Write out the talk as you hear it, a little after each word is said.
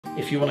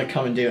If you want to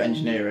come and do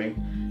engineering,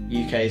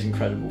 UK is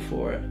incredible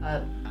for it.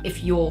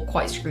 If you're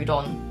quite screwed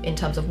on in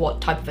terms of what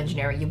type of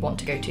engineering you want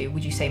to go to,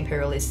 would you say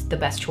Imperial is the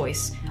best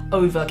choice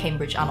over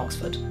Cambridge and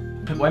Oxford?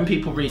 But when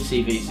people read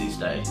CVs these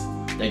days,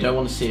 they don't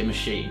want to see a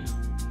machine.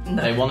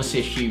 No. They want to see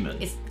a human.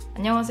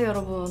 안녕하세요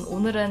여러분.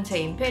 오늘은 제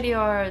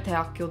임페리얼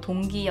대학교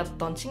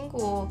동기였던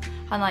친구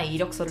하나의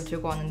이력서를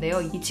들고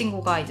왔는데요. 이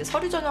친구가 이제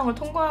서류 전형을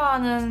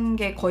통과하는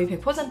게 거의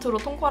 100%로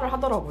통과를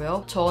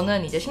하더라고요.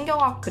 저는 이제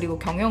신경학 그리고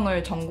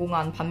경영을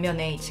전공한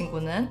반면에 이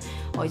친구는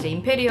이제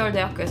임페리얼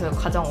대학교에서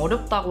가장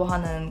어렵다고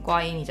하는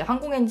과인 이제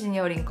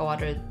항공엔지니어링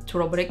과를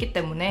졸업을 했기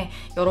때문에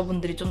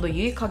여러분들이 좀 더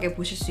유익하게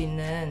보실 수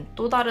있는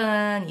또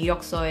다른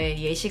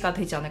이력서의 예시가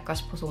되지 않을까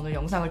싶어서 오늘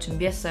영상을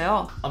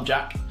준비했어요. I'm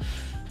Jack.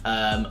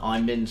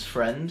 I'm Min's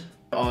friend.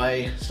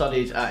 I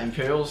studied at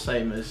Imperial,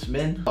 same as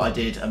Min. I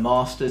did a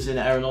master's in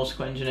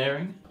aeronautical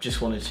engineering.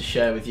 Just wanted to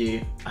share with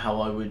you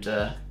how I would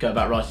go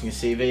about writing a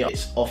CV.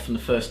 It's often the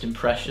first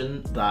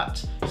impression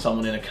that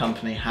someone in a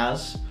company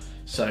has,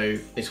 so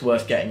it's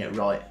worth getting it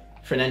right.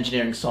 For an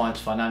engineering, science,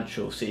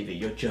 financial CV,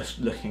 you're just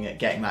looking at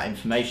getting that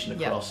information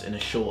across in a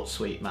short,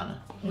 sweet manner.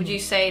 Would you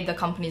say the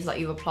companies that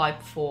you've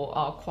applied for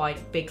are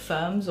quite big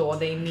firms, or are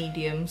they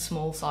medium,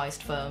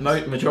 small-sized firms?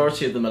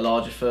 Majority of them are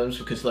larger firms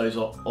because those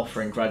are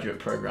offering graduate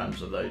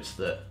programs are those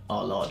that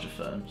are larger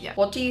firms. Yeah.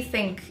 What do you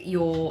think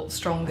your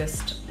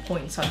strongest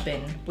points have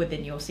been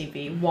within your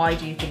CV? Why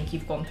do you think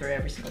you've gone through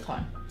every single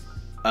time?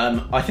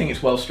 I think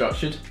it's well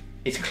structured,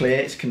 it's clear,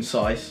 it's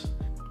concise,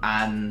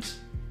 and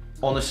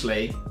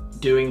honestly,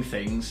 doing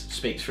things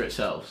speaks for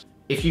itself.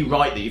 If you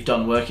write that you've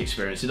done work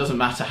experience, it doesn't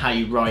matter how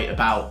you write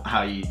about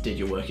how you did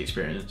your work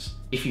experience.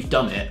 If you've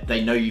done it,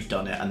 they know you've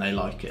done it and they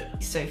like it.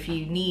 So if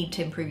you need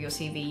to improve your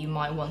CV, you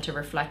might want to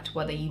reflect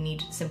whether you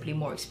need simply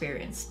more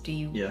experience. Do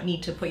you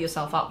need to put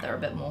yourself out there a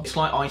bit more? It's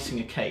like icing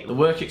a cake. The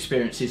work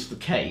experience is the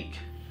cake,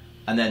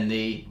 and then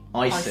the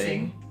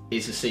icing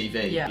is the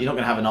CV. Yeah. You're not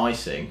going to have an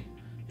icing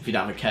if you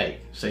don't have a cake,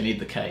 so you need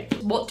the cake.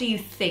 What do you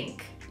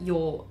think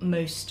your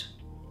most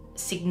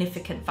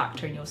significant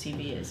factor in your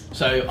CV is?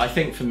 So I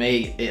think for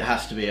me it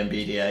has to be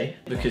MBDA,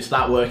 because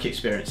that work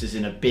experience is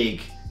in a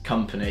big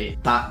company.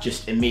 That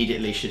just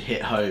immediately should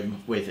hit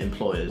home with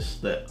employers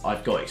that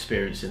I've got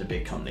experience in a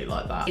big company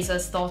like that. Is a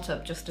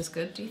startup just as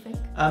good, do you think?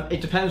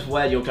 It depends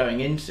where you're going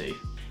into.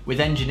 With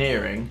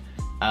engineering,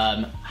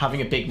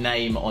 having a big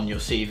name on your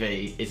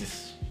CV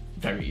is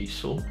very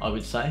useful, I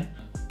would say.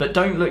 But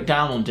don't look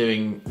down on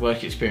doing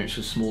work experience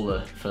with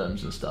smaller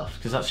firms and stuff,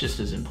 because that's just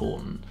as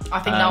important. I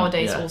think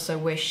nowadays also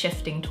we're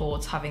shifting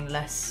towards having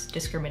less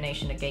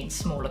discrimination against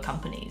smaller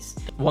companies.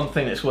 One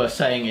thing that's worth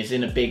saying is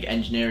in a big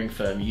engineering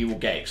firm you will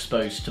get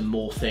exposed to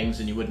more things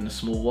than you would in a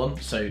small one,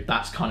 so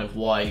that's kind of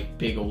why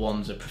bigger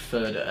ones are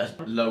preferred at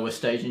a lower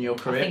stage in your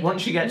career.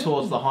 Once you get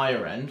towards the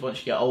higher end, once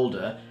you get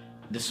older,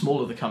 the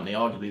smaller the company,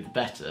 arguably the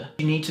better.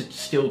 You need to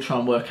still try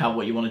and work out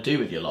what you want to do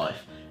with your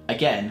life.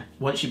 Again,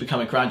 once you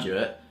become a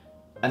graduate,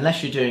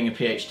 unless you're doing a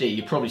PhD,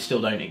 you probably still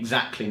don't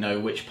exactly know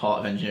which part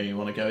of engineering you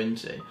want to go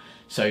into.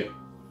 So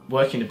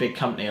working in a big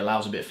company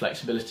allows a bit of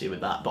flexibility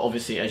with that, but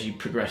obviously as you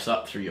progress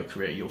up through your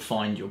career, you'll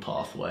find your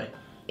pathway.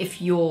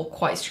 If you're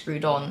quite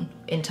screwed on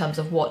in terms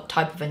of what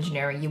type of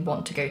engineering you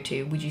want to go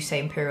to, would you say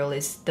Imperial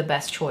is the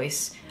best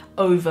choice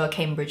over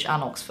Cambridge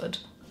and Oxford?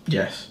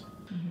 Yes.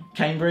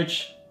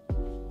 Cambridge,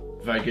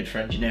 very good for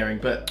engineering,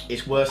 but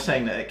it's worth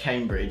saying that at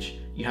Cambridge,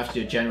 you have to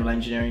do a general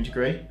engineering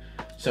degree.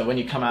 So when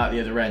you come out the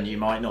other end, you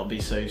might not be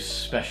so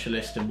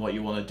specialist in what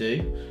you want to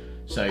do.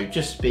 So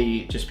just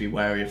be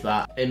wary of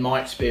that. In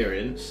my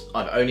experience,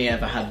 I've only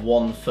ever had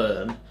one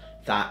firm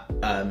that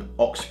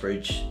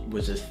Oxbridge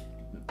was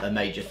a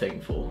major thing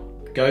for.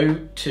 Go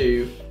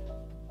to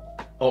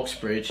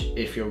Oxbridge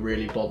if you're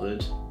really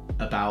bothered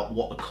about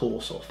what the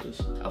course offers,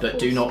 but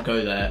do not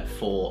go there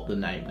for the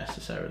name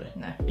necessarily.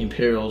 No.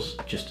 Imperial's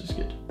just as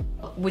good.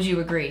 Would you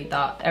agree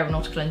that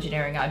aeronautical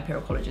engineering at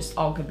Imperial College is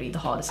arguably the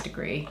hardest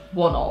degree,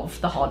 one of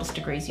the hardest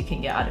degrees you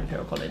can get at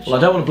Imperial College? Well, I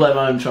don't want to blow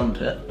my own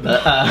trumpet,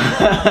 but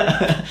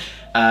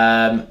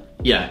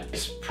yeah,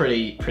 it's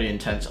pretty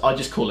intense. I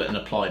just call it an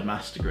applied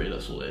maths degree,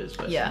 that's all it is.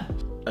 Basically. Yeah.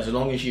 As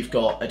long as you've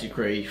got a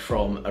degree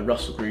from a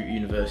Russell Group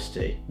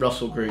university,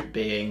 Russell Group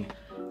being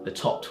the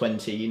top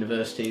 20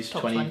 universities,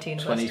 top 20,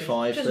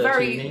 25, 30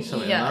 very,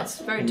 something yeah, like that it's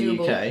very in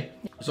doable. The UK.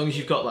 As long as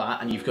you've got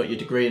that and you've got your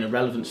degree in a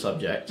relevant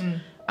subject,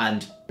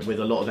 and with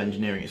a lot of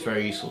engineering it's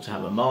very useful to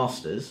have a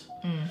master's.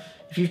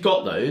 If you've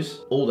got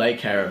those, all they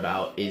care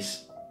about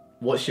is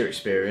what's your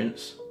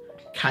experience,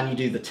 can you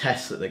do the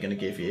tests that they're going to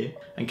give you,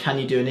 and can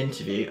you do an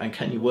interview, and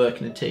can you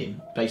work in a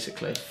team,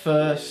 basically.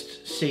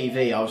 First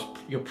CV,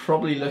 you're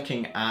probably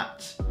looking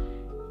at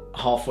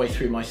halfway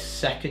through my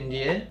second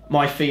year.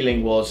 My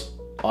feeling was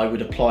I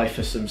would apply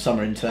for some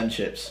summer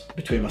internships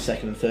between my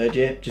second and third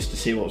year just to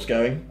see what was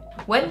going.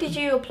 When did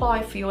you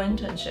apply for your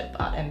internship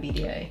at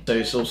MBDA? So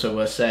it's also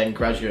worth saying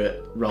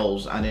graduate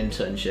roles and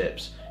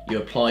internships, you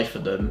apply for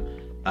them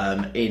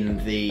in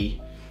the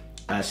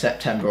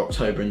September,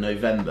 October and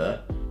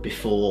November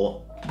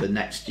before the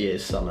next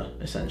year's summer,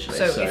 essentially.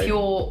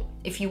 So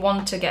if you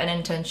want to get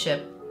an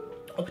internship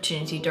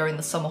opportunity during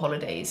the summer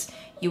holidays,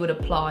 you would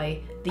apply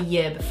the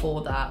year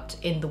before that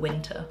in the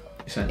winter.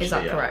 Essentially, is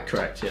that correct?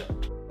 Correct, yeah.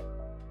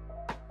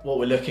 What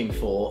we're looking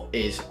for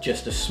is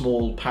just a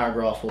small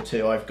paragraph or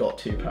two. I've got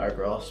 2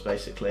 paragraphs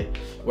basically,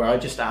 where I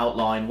just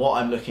outline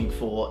what I'm looking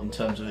for in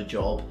terms of a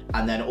job,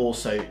 and then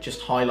also just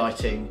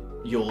highlighting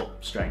your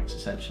strengths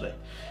essentially.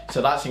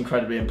 So that's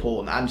incredibly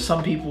important, and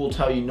some people will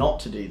tell you not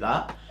to do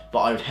that, but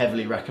I would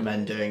heavily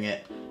recommend doing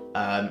it.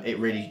 It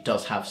really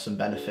does have some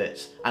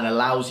benefits and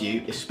allows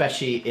you,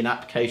 especially in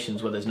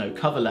applications where there's no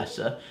cover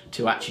letter,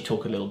 to actually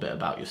talk a little bit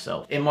about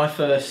yourself. In my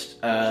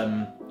first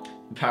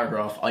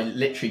paragraph, I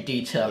literally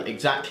detail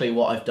exactly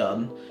what I've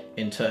done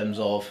in terms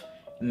of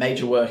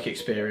major work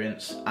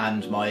experience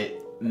and my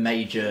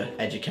major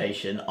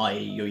education, i.e.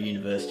 your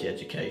university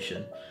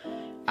education.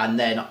 And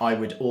then I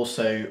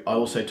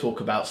also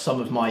talk about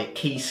some of my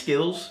key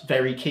skills,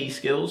 very key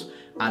skills,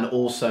 and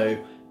also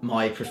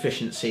my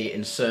proficiency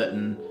in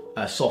certain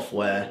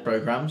software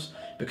programs,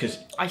 because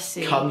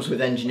comes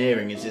with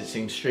engineering is it's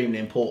extremely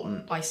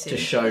important to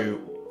show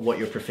what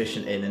you're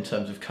proficient in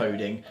terms of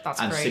coding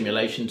and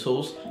simulation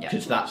tools,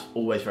 because that's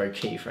always very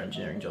key for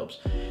engineering jobs.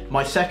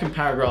 My second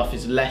paragraph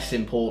is less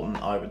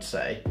important, I would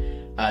say.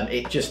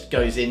 It just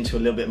goes into a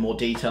little bit more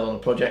detail on the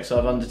projects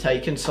I've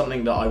undertaken,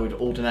 something that I would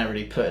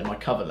ordinarily put in my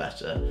cover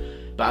letter.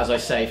 But as I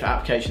say, for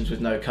applications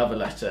with no cover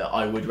letter,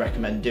 I would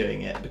recommend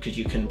doing it because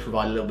you can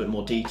provide a little bit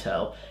more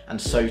detail and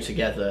sew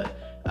together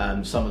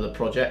some of the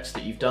projects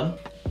that you've done.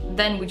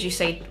 Then would you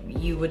say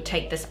you would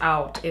take this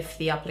out if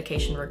the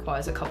application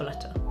requires a cover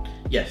letter?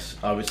 Yes,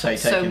 I would say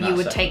so you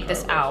would take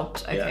this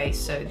paragraph. out, okay,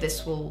 so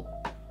this will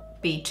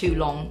be too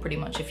long pretty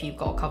much if you've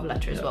got a cover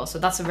letter as well. So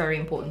that's a very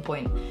important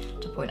point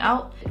to point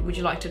out. Would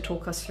you like to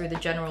talk us through the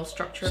general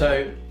structure?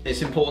 So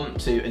it's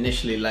important to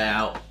initially lay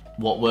out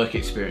what work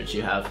experience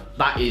you have.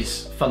 That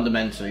is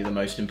fundamentally the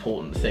most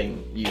important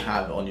thing you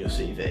have on your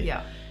CV.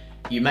 Yeah.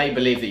 You may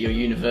believe that your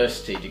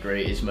university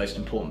degree is most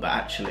important, but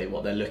actually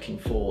what they're looking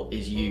for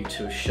is you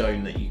to have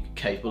shown that you're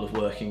capable of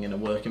working in a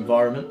work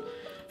environment,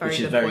 which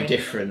is very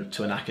different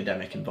to an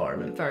academic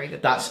environment. Very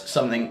good. That's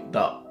something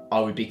that I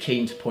would be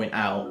keen to point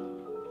out,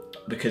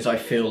 because I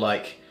feel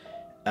like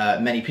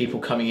many people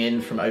coming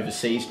in from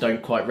overseas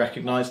don't quite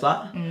recognise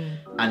that.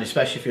 And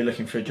especially if you're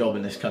looking for a job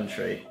in this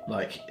country,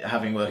 like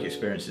having work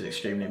experience is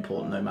extremely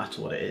important no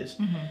matter what it is.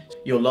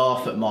 You'll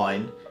laugh at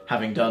mine,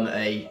 having done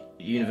a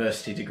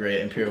university degree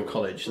at Imperial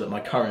College, that my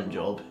current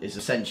job is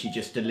essentially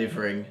just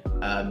delivering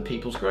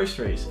people's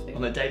groceries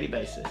on a daily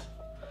basis.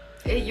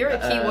 You're a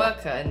key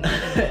worker in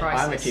the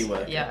crisis. I'm a key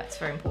worker. Yeah, it's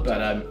very important.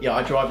 But yeah,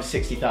 I drive a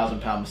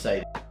 £60,000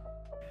 Mercedes.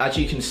 As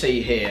you can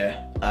see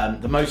here,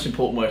 the most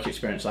important work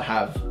experience I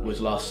have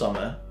was last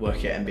summer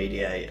working at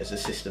MBDA as a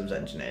systems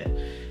engineer,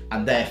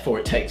 and therefore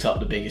it takes up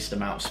the biggest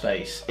amount of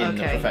space in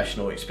the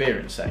professional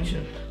experience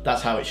section.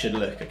 That's how it should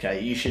look,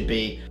 okay? You should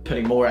be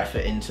putting more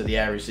effort into the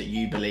areas that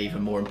you believe are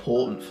more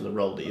important for the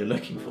role that you're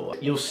looking for.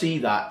 You'll see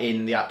that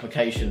in the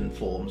application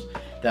forms.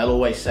 They'll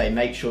always say,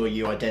 make sure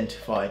you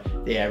identify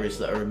the areas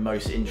that are of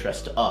most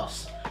interest to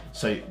us.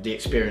 So the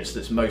experience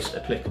that's most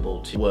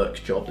applicable to the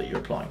work job that you're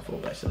applying for,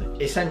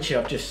 basically. Essentially,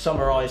 I've just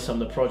summarised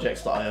some of the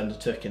projects that I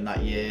undertook in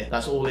that year.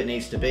 That's all it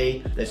needs to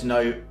be. There's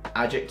no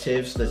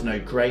adjectives, there's no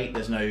great,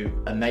 there's no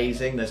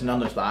amazing, there's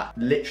none of that.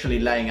 Literally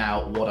laying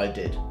out what I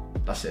did.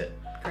 That's it.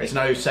 Great. There's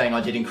no saying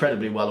I did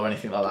incredibly well or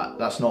anything like that.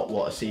 That's not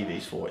what a CV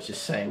is for. It's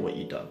just saying what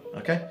you've done,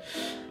 okay?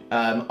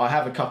 I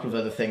have a couple of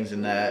other things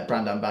in there,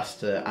 brand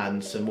ambassador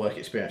and some work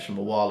experience from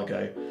a while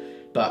ago,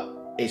 but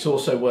it's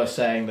also worth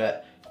saying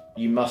that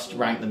you must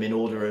rank them in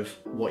order of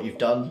what you've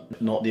done,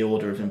 not the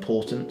order of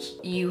importance.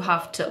 You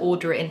have to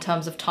order it in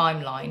terms of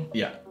timeline.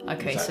 Yeah. Okay,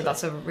 exactly. So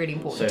that's a really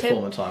important tip. So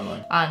form a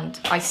timeline. And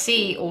I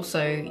see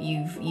also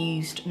you've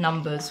used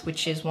numbers,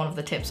 which is one of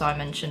the tips I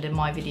mentioned in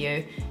my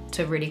video,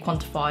 to really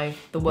quantify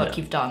the work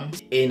you've done.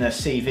 In a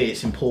CV,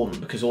 it's important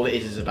because all it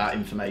is about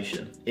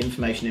information.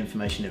 Information,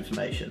 information,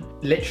 information.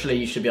 Literally,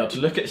 you should be able to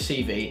look at a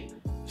CV,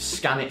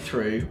 scan it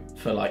through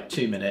for like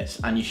 2 minutes,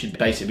 and you should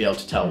basically be able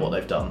to tell what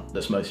they've done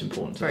that's most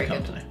important to the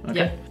company.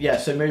 Okay. Yeah,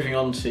 so moving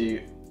on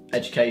to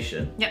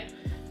education. Yeah.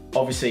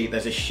 Obviously,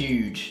 there's a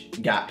huge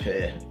gap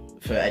here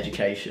for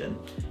education,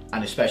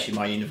 and especially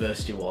my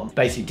university one.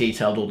 Basically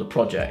detailed all the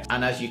projects.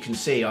 And as you can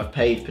see, I've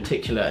paid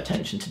particular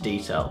attention to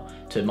detail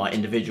to my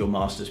individual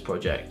master's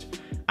project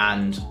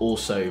and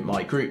also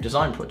my group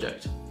design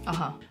project.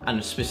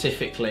 And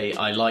specifically,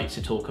 I like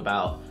to talk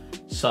about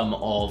some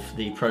of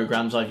the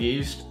programs I've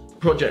used.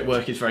 Project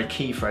work is very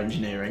key for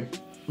engineering.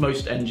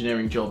 Most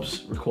engineering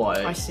jobs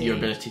require your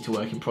ability to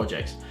work in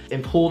projects.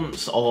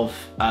 Importance of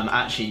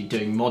actually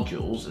doing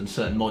modules and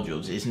certain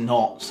modules is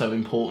not so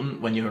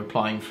important when you're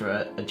applying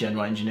for a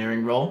general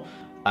engineering role.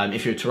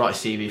 If you're to write a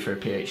CV for a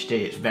PhD,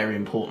 it's very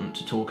important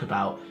to talk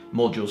about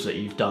modules that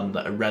you've done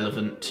that are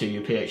relevant to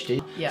your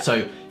PhD. Yeah.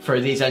 So for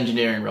these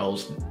engineering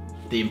roles,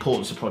 the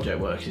importance of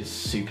project work is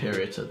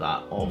superior to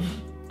that of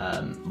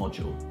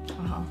modules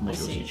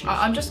you choose.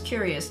 I'm just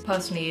curious,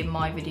 personally in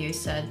my video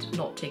said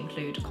not to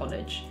include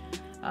college.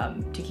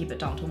 to keep it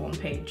down to 1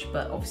 page,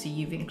 but obviously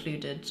you've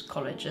included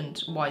college,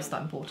 and why is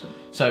that important?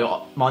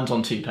 So mine's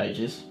on 2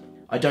 pages.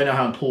 I don't know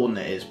how important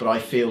it is, but I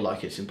feel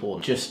like it's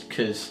important just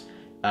because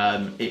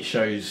it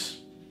shows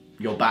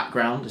your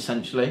background,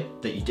 essentially,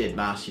 that you did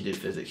maths, you did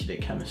physics, you did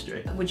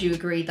chemistry. Would you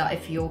agree that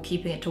if you're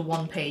keeping it to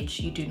 1 page,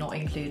 you do not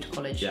include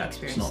college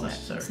experience? It's not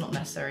necessary. It's not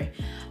necessary.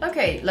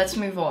 Okay, let's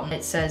move on.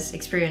 It says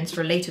experience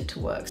related to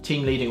work.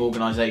 Team leading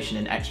organisation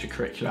in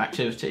extracurricular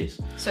activities.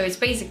 So it's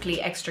basically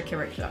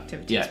extracurricular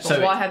activities, Yeah, but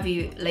so why have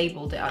you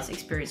labelled it as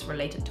experience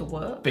related to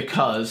work?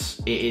 Because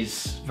it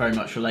is very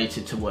much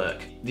related to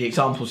work. The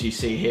examples you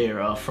see here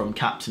are from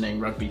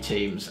captaining rugby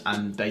teams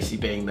and basically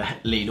being the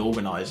lead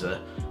organiser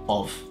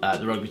of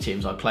the rugby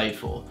teams I played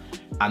for,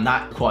 and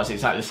that requires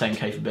exactly the same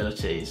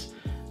capabilities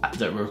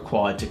that were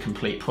required to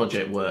complete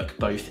project work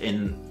both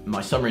in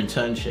my summer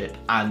internship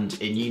and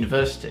in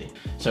university.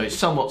 So it's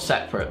somewhat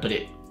separate, but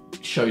it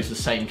shows the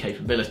same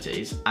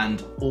capabilities,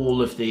 and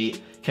all of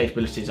the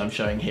capabilities I'm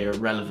showing here are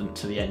relevant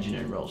to the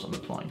engineering roles I'm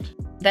applying to.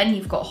 Then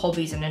you've got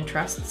hobbies and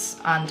interests,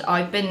 and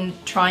I've been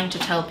trying to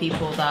tell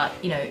people that,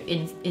 you know,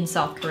 in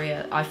South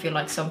Korea, I feel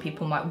like some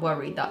people might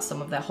worry that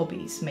some of their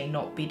hobbies may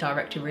not be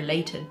directly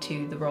related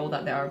to the role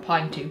that they are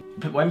applying to.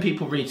 But when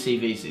people read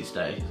CVs these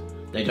days,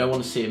 they don't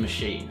want to see a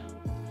machine.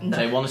 No.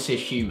 They want to see a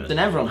human. And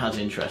everyone has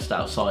interest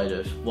outside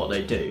of what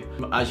they do.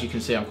 As you can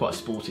see, I'm quite a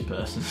sporty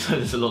person, so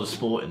there's a lot of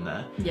sport in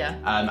there. Yeah.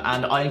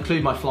 And I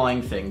include my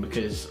flying thing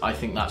because I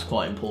think that's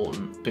quite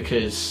important,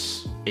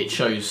 because it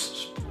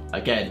shows,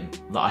 again,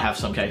 that I have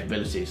some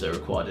capabilities that are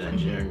required in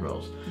engineering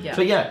roles. Yeah.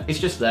 But yeah, it's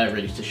just there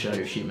really to show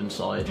human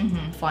side.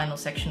 Final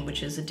section,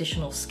 which is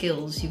additional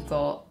skills. You've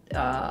got,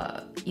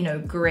 you know,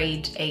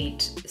 grade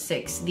 8,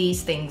 6.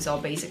 These things are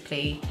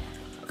basically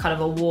kind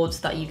of awards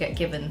that you get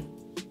given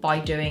by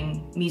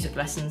doing music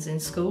lessons in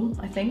school,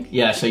 I think.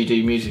 Yeah, so you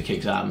do music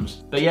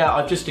exams. But yeah,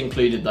 I've just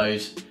included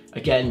those,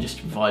 again, just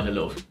to provide a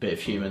little bit of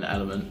human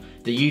element.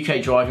 The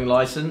UK driving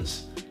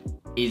licence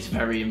is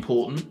very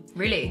important.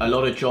 Really? A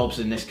lot of jobs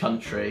in this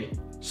country,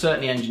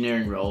 certainly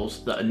engineering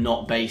roles that are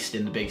not based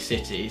in the big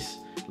cities,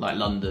 like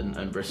London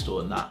and Bristol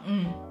and that,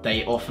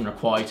 they often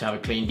require you to have a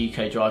clean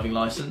UK driving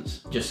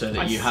licence, just so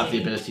that you have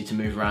the ability to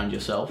move around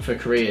yourself. For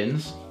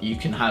Koreans, you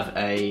can have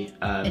a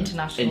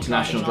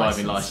international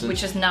driving licence,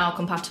 which is now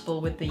compatible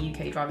with the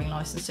UK driving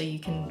licence, so you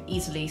can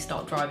easily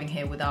start driving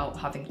here without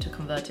having to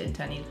convert it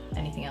into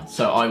anything else.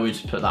 So I would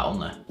put that on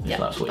there, if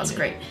that's what you need.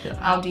 Great. Yeah.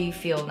 How do you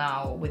feel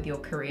now with your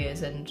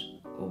careers, and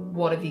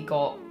what have you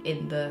got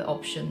in the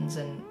options,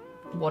 and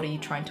what are you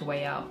trying to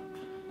weigh out?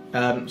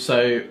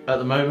 So at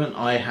the moment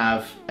I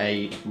have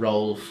a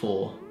role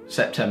for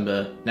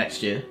September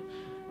next year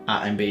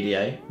at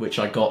MBDA, which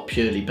I got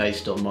purely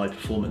based on my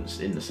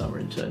performance in the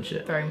summer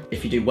internship.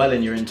 If you do well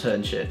in your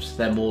internships,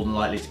 they're more than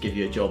likely to give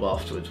you a job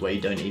afterwards where you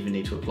don't even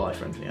need to apply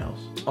for anything else.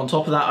 On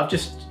top of that, I've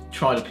just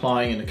tried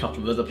applying in a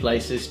couple of other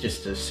places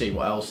just to see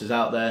what else is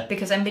out there.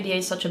 Because MBDA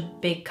is such a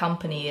big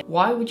company,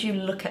 why would you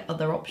look at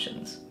other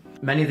options?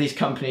 Many of these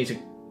companies are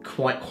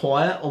quite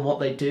quiet on what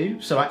they do,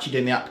 so actually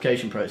doing the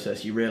application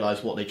process you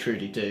realise what they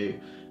truly do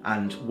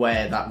and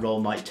where that role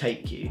might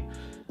take you.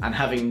 And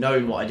having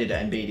known what I did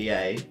at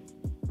MBDA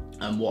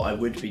and what I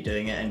would be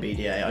doing at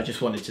MBDA, I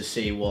just wanted to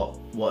see what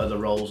other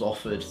roles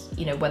offered.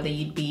 You know, whether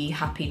you'd be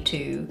happy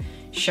to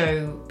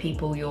show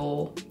people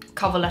your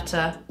cover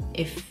letter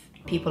if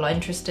people are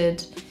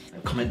interested.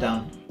 Comment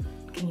down.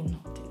 Can you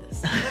not do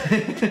this?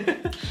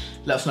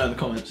 Let us know in the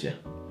comments, yeah.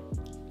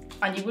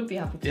 And you would be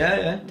happy to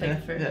take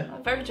it through.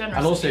 Yeah. Very generous.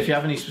 And also, if you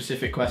have any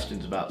specific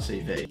questions about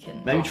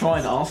CV, maybe try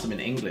and ask them in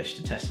English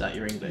to test out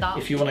your English.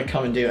 If you want to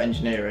come and do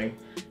engineering,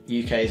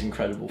 UK is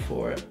incredible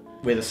for it.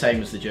 We're the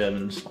same as the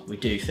Germans. We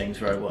do things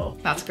very well.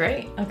 That's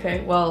great.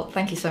 Okay, well,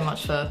 thank you so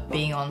much for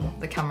being on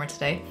the camera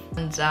today.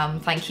 And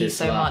thank you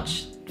so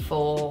much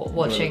for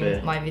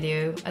watching my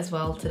video as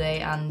well today.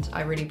 And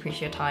I really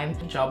appreciate your time.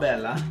 Ciao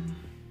bella.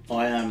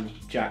 I am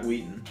Jack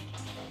Wheaton,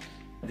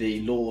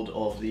 the Lord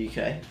of the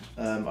UK.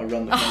 I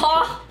run the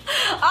country.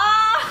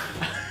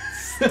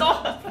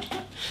 Stop!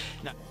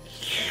 No.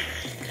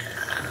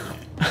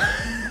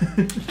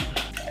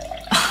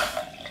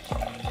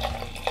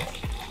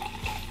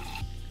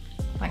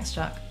 Thanks,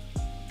 Jack.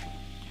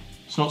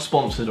 It's not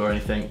sponsored or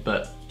anything,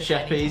 but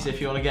Sheppies, if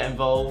you want to get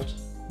involved,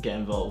 get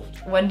involved.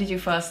 When did you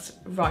first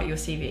write your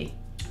CV?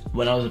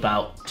 When I was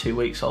about 2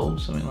 weeks old,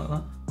 something like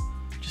that.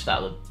 Just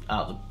out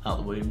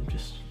the womb,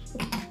 just.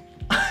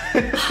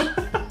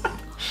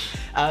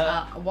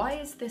 Why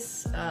is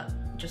this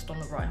just on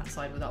the right hand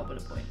side without a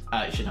bullet point?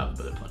 It should have a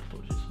bullet point,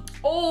 apologies.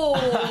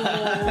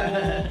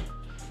 Oh!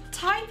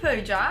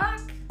 Typo, Jack!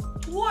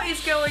 What is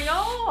going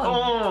on?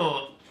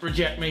 Oh!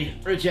 Reject me,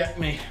 reject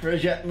me,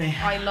 reject me.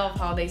 I love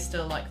how they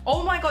still like,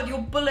 oh my god, your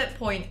bullet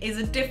point is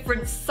a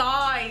different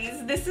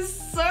size. This is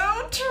so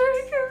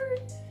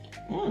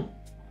triggering.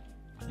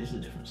 It is a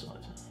different size.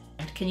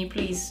 Can you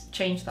please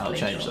change that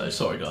later? I'll change those,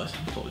 sorry guys,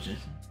 apologies.